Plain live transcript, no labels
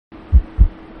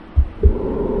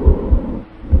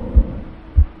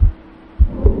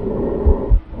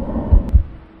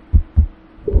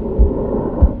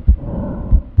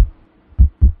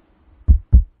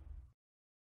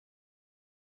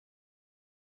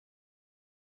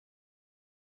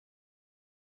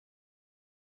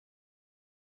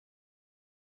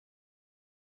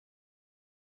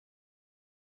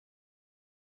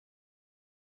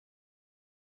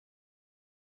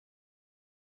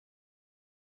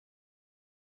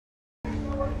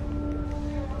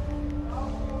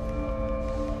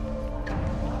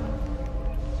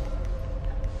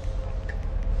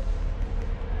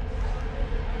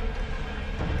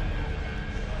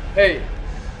Hey,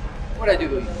 what are you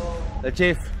doing? The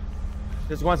chief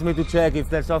just wants me to check if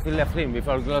there's something left in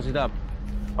before we close it up.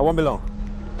 I won't be long.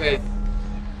 Okay.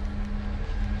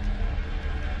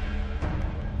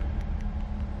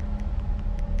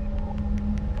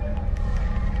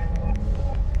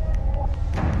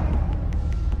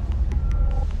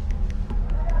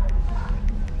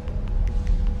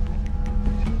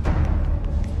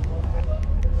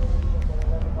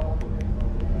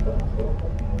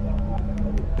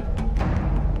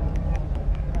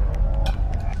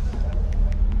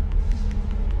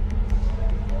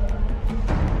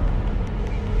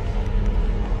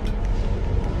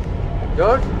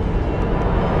 George?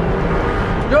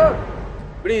 George!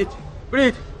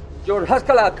 Breathe! George,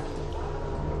 Haskalak!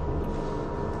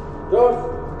 George!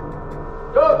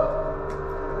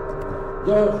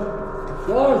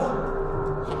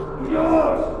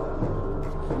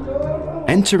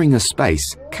 Entering a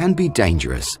space can be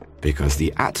dangerous because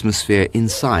the atmosphere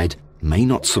inside may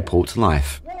not support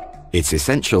life. It's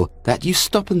essential that you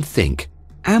stop and think,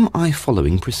 am I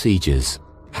following procedures?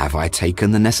 Have I taken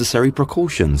the necessary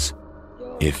precautions?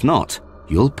 If not,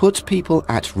 you'll put people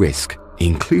at risk,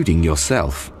 including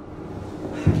yourself.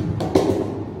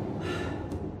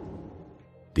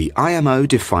 The IMO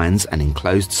defines an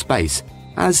enclosed space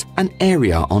as an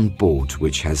area on board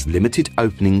which has limited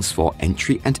openings for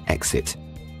entry and exit,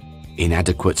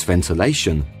 inadequate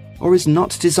ventilation, or is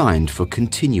not designed for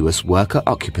continuous worker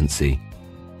occupancy.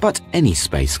 But any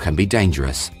space can be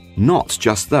dangerous, not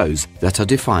just those that are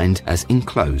defined as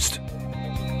enclosed.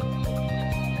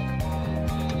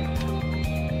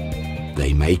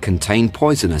 They may contain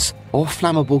poisonous or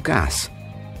flammable gas.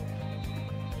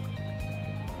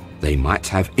 They might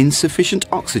have insufficient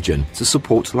oxygen to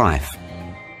support life.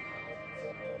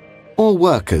 Or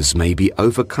workers may be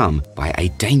overcome by a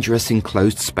dangerous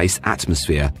enclosed space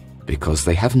atmosphere because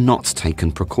they have not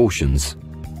taken precautions.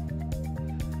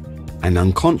 An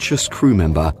unconscious crew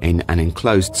member in an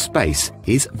enclosed space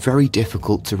is very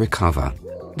difficult to recover.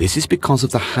 This is because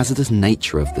of the hazardous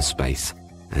nature of the space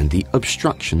and the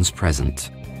obstructions present.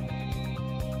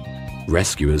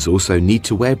 Rescuers also need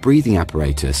to wear breathing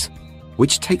apparatus,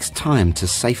 which takes time to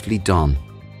safely don,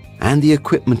 and the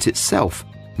equipment itself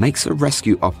makes a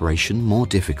rescue operation more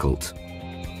difficult.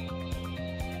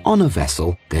 On a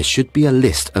vessel, there should be a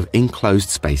list of enclosed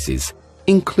spaces,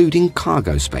 including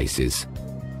cargo spaces,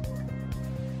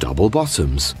 double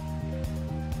bottoms,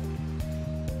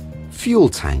 fuel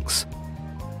tanks,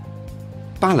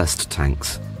 ballast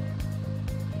tanks,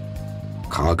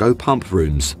 cargo pump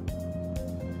rooms,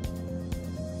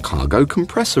 cargo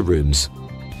compressor rooms,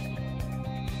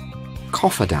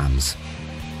 cofferdams,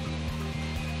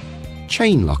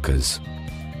 chain lockers,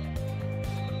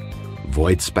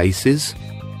 void spaces,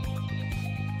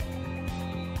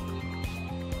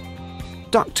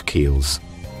 duct keels,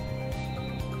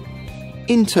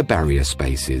 interbarrier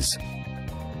spaces,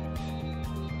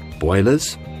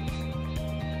 boilers,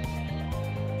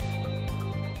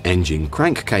 engine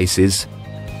crankcases,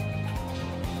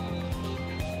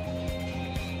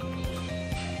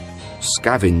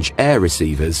 scavenge air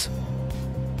receivers,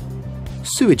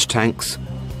 sewage tanks,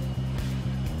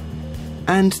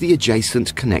 and the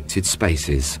adjacent connected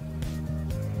spaces.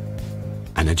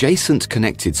 An adjacent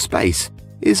connected space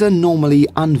is a normally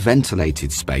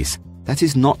unventilated space that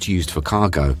is not used for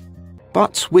cargo,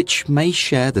 but which may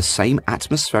share the same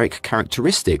atmospheric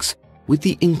characteristics with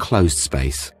the enclosed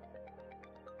space.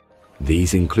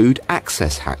 These include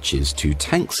access hatches to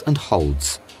tanks and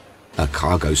holds, a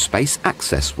cargo space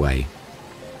access way,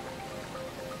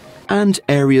 and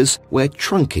areas where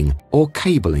trunking or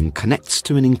cabling connects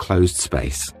to an enclosed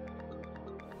space.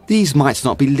 These might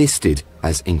not be listed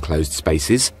as enclosed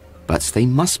spaces, but they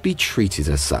must be treated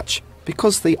as such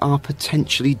because they are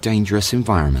potentially dangerous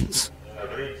environments.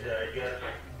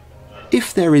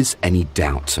 If there is any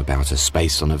doubt about a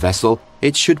space on a vessel,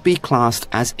 it should be classed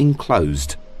as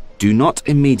enclosed. Do not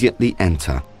immediately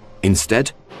enter.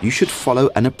 Instead, you should follow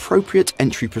an appropriate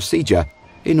entry procedure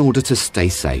in order to stay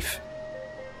safe.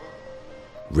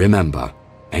 Remember,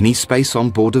 any space on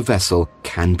board a vessel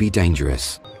can be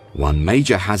dangerous. One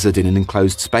major hazard in an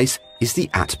enclosed space is the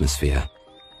atmosphere.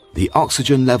 The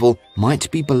oxygen level might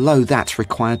be below that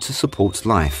required to support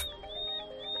life.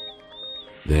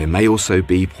 There may also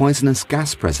be poisonous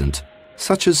gas present,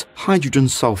 such as hydrogen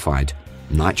sulfide,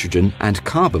 nitrogen and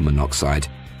carbon monoxide,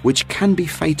 which can be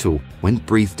fatal when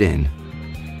breathed in.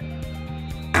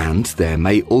 And there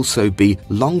may also be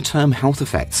long-term health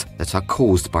effects that are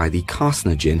caused by the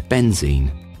carcinogen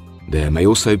benzene. There may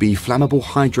also be flammable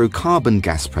hydrocarbon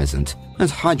gas present and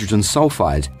hydrogen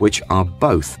sulfide, which are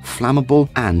both flammable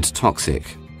and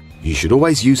toxic. You should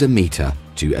always use a meter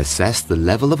to assess the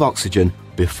level of oxygen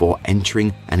before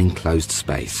entering an enclosed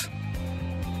space.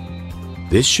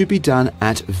 This should be done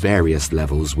at various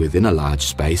levels within a large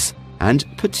space and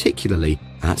particularly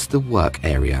at the work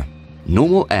area.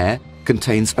 Normal air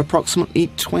contains approximately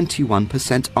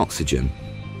 21% oxygen.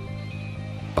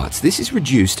 But this is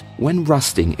reduced when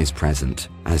rusting is present,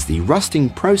 as the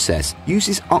rusting process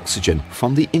uses oxygen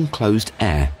from the enclosed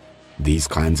air. These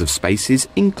kinds of spaces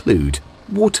include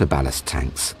water ballast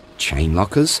tanks, chain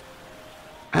lockers,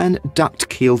 and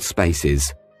duct-keeled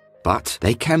spaces. But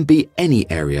they can be any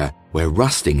area where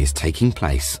rusting is taking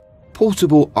place.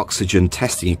 Portable oxygen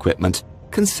testing equipment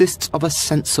consists of a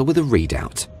sensor with a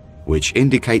readout, which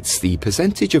indicates the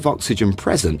percentage of oxygen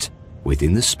present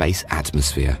within the space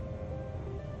atmosphere.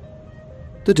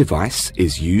 The device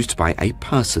is used by a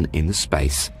person in the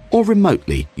space or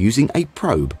remotely using a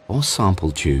probe or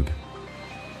sample tube.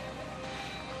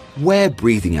 Wear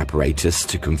breathing apparatus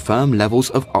to confirm levels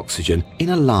of oxygen in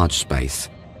a large space,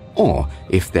 or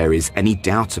if there is any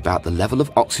doubt about the level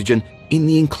of oxygen in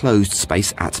the enclosed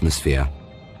space atmosphere.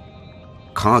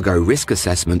 Cargo risk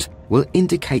assessment will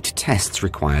indicate tests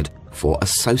required for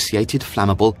associated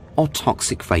flammable or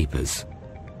toxic vapors.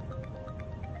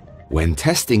 When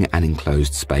testing an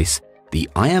enclosed space, the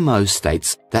IMO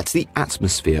states that the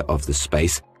atmosphere of the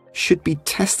space should be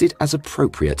tested as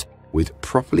appropriate with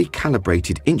properly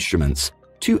calibrated instruments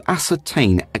to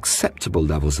ascertain acceptable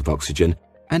levels of oxygen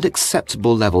and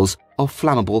acceptable levels of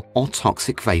flammable or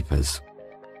toxic vapors.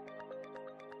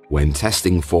 When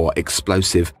testing for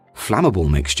explosive, flammable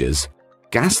mixtures,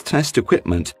 gas test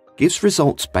equipment gives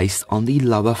results based on the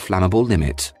lower flammable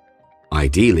limit.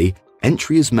 Ideally,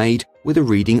 entry is made with a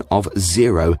reading of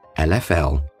 0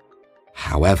 LFL.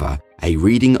 However, a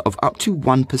reading of up to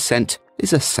 1%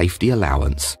 is a safety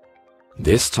allowance.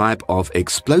 This type of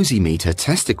explosimeter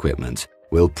test equipment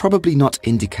will probably not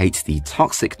indicate the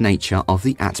toxic nature of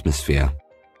the atmosphere.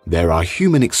 There are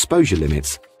human exposure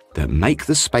limits that make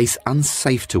the space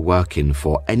unsafe to work in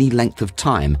for any length of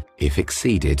time if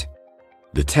exceeded.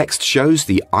 The text shows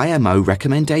the IMO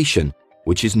recommendation,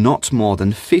 which is not more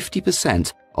than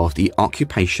 50% of the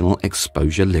occupational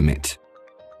exposure limit.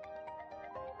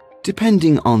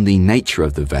 Depending on the nature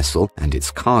of the vessel and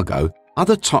its cargo,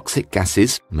 other toxic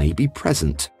gases may be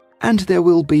present, and there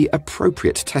will be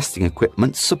appropriate testing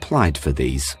equipment supplied for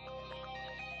these.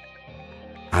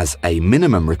 As a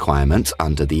minimum requirement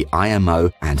under the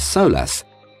IMO and SOLAS,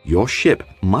 your ship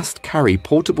must carry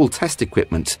portable test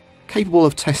equipment capable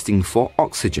of testing for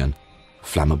oxygen,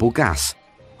 flammable gas,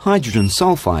 hydrogen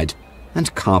sulfide,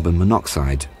 and carbon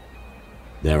monoxide.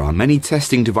 There are many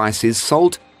testing devices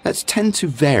sold that tend to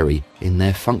vary in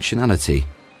their functionality.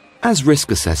 As risk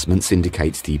assessments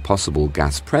indicate the possible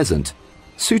gas present,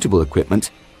 suitable equipment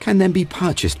can then be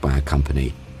purchased by a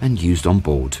company and used on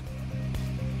board.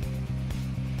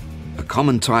 A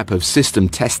common type of system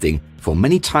testing for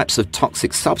many types of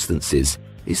toxic substances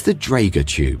is the Draeger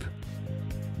tube.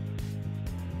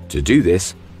 To do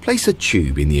this, place a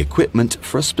tube in the equipment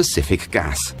for a specific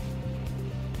gas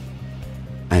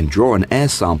and draw an air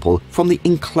sample from the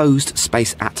enclosed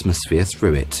space atmosphere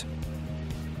through it.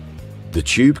 The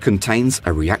tube contains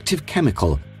a reactive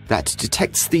chemical that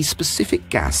detects the specific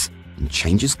gas and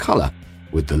changes color,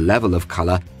 with the level of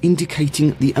color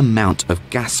indicating the amount of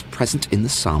gas present in the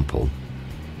sample.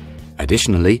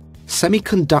 Additionally,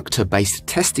 semiconductor-based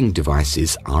testing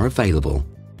devices are available,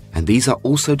 and these are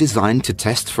also designed to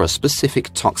test for a specific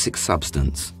toxic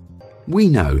substance. We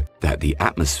know that the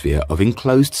atmosphere of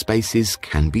enclosed spaces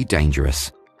can be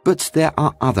dangerous, but there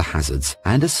are other hazards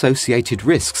and associated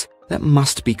risks that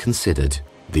must be considered.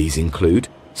 These include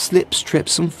slips,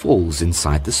 trips, and falls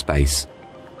inside the space,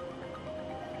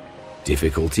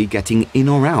 difficulty getting in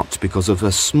or out because of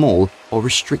a small or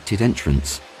restricted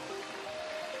entrance,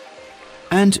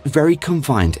 and very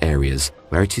confined areas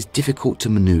where it is difficult to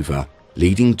maneuver,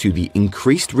 leading to the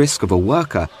increased risk of a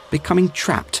worker becoming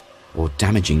trapped or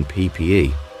damaging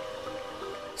PPE.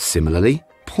 Similarly,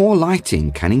 poor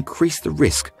lighting can increase the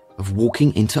risk of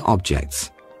walking into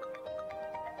objects.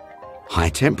 High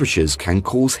temperatures can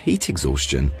cause heat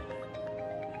exhaustion.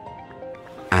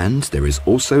 And there is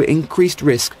also increased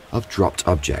risk of dropped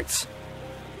objects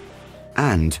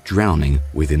and drowning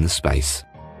within the space.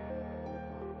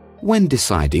 When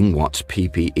deciding what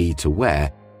PPE to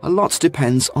wear, a lot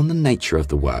depends on the nature of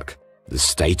the work, the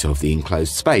state of the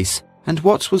enclosed space, and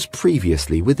what was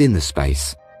previously within the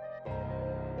space.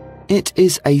 It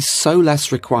is a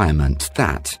SOLAS requirement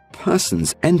that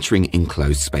persons entering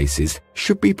enclosed spaces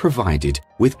should be provided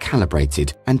with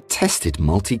calibrated and tested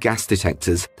multi-gas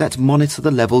detectors that monitor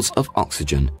the levels of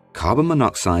oxygen, carbon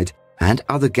monoxide, and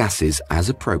other gases as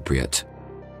appropriate.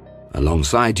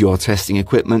 Alongside your testing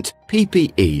equipment,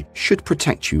 PPE should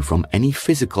protect you from any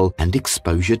physical and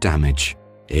exposure damage.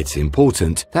 It's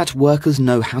important that workers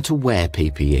know how to wear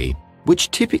PPE,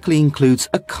 which typically includes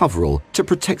a coverall to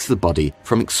protect the body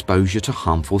from exposure to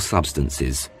harmful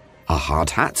substances, a hard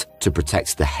hat to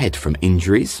protect the head from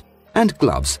injuries, and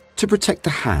gloves to protect the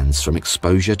hands from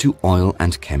exposure to oil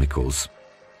and chemicals.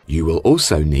 You will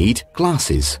also need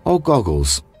glasses or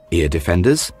goggles, ear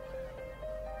defenders,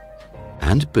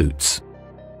 and boots.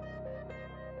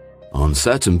 On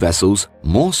certain vessels,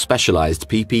 more specialized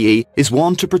PPE is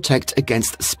worn to protect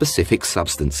against specific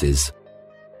substances.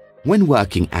 When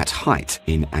working at height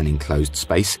in an enclosed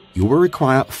space, you will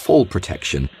require fall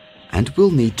protection and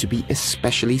will need to be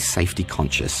especially safety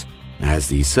conscious, as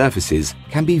these surfaces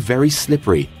can be very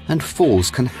slippery and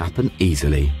falls can happen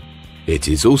easily. It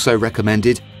is also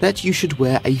recommended that you should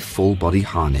wear a full body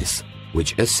harness,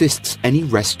 which assists any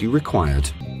rescue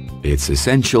required. It's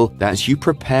essential that you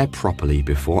prepare properly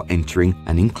before entering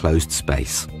an enclosed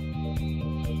space.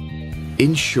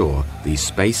 Ensure the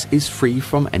space is free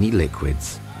from any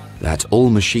liquids, that all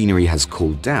machinery has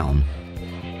cooled down,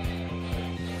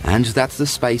 and that the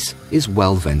space is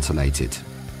well ventilated.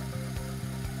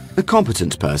 A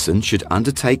competent person should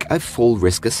undertake a full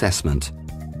risk assessment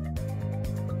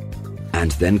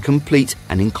and then complete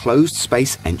an enclosed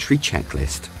space entry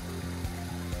checklist.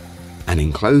 An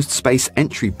enclosed space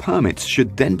entry permit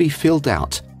should then be filled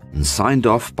out and signed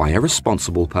off by a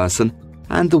responsible person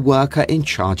and the worker in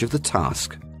charge of the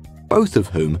task, both of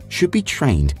whom should be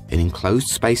trained in enclosed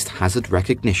space hazard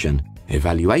recognition,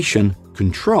 evaluation,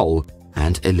 control,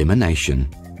 and elimination.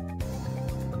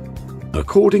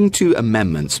 According to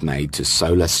amendments made to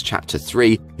SOLAS Chapter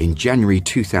 3 in January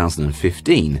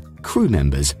 2015, crew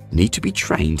members need to be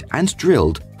trained and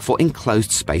drilled for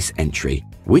enclosed space entry,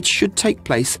 which should take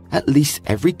place at least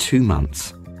every 2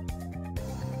 months.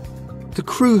 The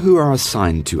crew who are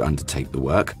assigned to undertake the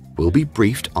work will be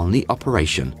briefed on the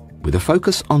operation, with a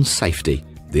focus on safety.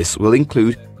 This will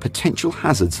include potential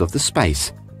hazards of the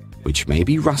space, which may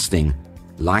be rusting,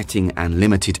 lighting and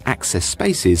limited access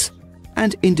spaces,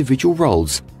 and individual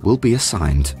roles will be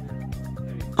assigned.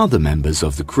 Other members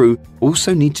of the crew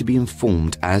also need to be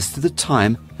informed as to the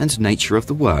time and nature of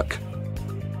the work.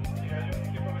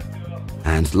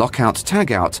 And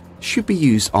lockout-tagout should be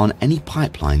used on any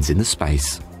pipelines in the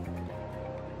space.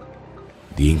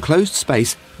 The enclosed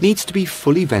space needs to be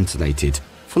fully ventilated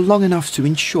for long enough to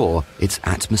ensure its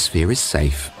atmosphere is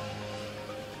safe.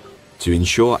 To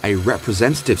ensure a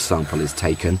representative sample is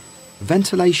taken,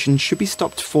 ventilation should be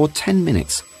stopped for 10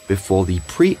 minutes before the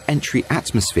pre-entry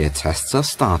atmosphere tests are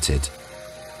started.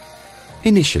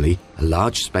 Initially, a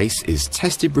large space is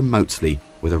tested remotely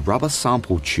with a rubber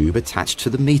sample tube attached to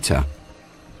the meter.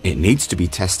 It needs to be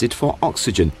tested for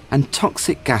oxygen and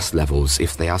toxic gas levels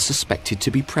if they are suspected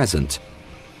to be present,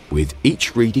 with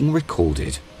each reading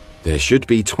recorded. There should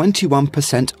be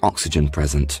 21% oxygen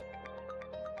present.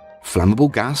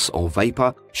 Flammable gas or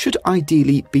vapor should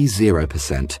ideally be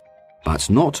 0%, but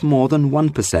not more than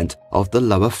 1% of the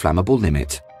lower flammable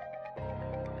limit,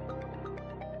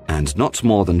 and not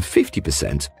more than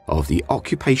 50% of the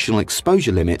occupational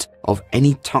exposure limit of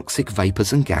any toxic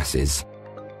vapors and gases.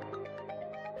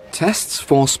 Tests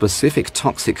for specific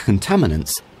toxic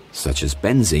contaminants, such as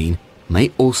benzene, may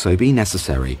also be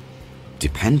necessary,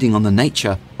 depending on the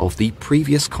nature of the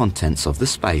previous contents of the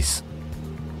space.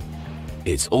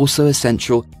 It's also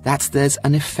essential that there's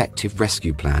an effective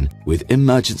rescue plan with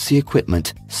emergency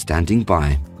equipment standing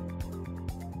by.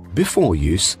 Before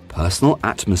use, personal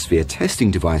atmosphere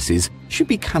testing devices should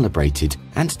be calibrated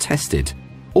and tested.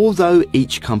 Although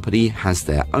each company has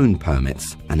their own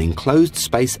permits, an enclosed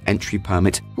space entry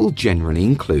permit will generally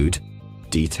include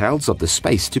details of the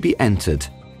space to be entered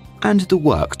and the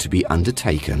work to be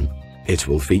undertaken. It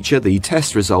will feature the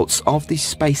test results of the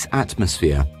space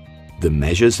atmosphere, the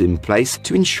measures in place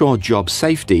to ensure job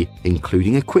safety,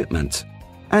 including equipment,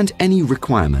 and any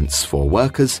requirements for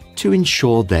workers to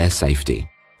ensure their safety.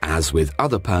 As with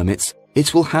other permits,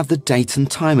 it will have the date and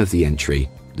time of the entry,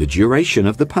 the duration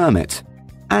of the permit,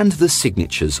 and the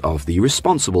signatures of the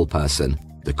responsible person,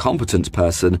 the competent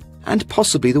person, and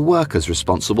possibly the workers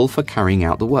responsible for carrying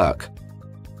out the work,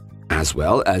 as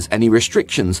well as any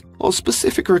restrictions or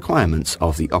specific requirements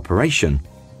of the operation,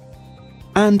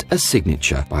 and a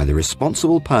signature by the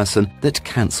responsible person that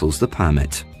cancels the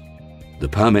permit. The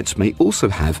permit may also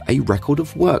have a record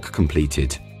of work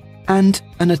completed and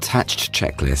an attached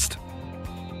checklist.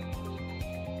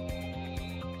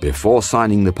 Before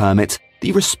signing the permit,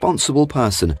 the responsible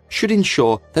person should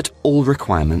ensure that all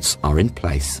requirements are in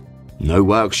place. No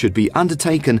work should be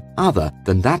undertaken other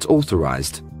than that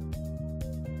authorized.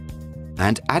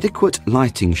 and adequate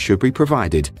lighting should be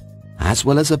provided, as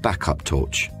well as a backup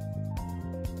torch.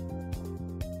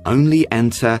 Only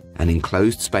enter an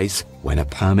enclosed space when a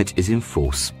permit is in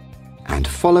force, and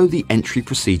follow the entry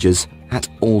procedures at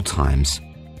all times.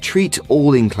 Treat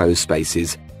all enclosed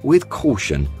spaces with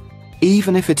caution,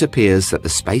 even if it appears that the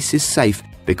space is safe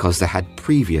because there had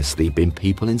previously been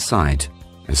people inside.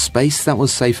 A space that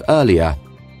was safe earlier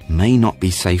may not be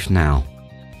safe now.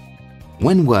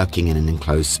 When working in an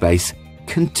enclosed space,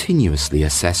 continuously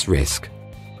assess risk.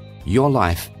 Your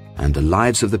life and the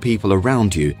lives of the people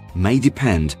around you may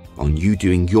depend on you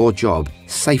doing your job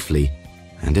safely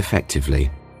and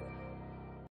effectively.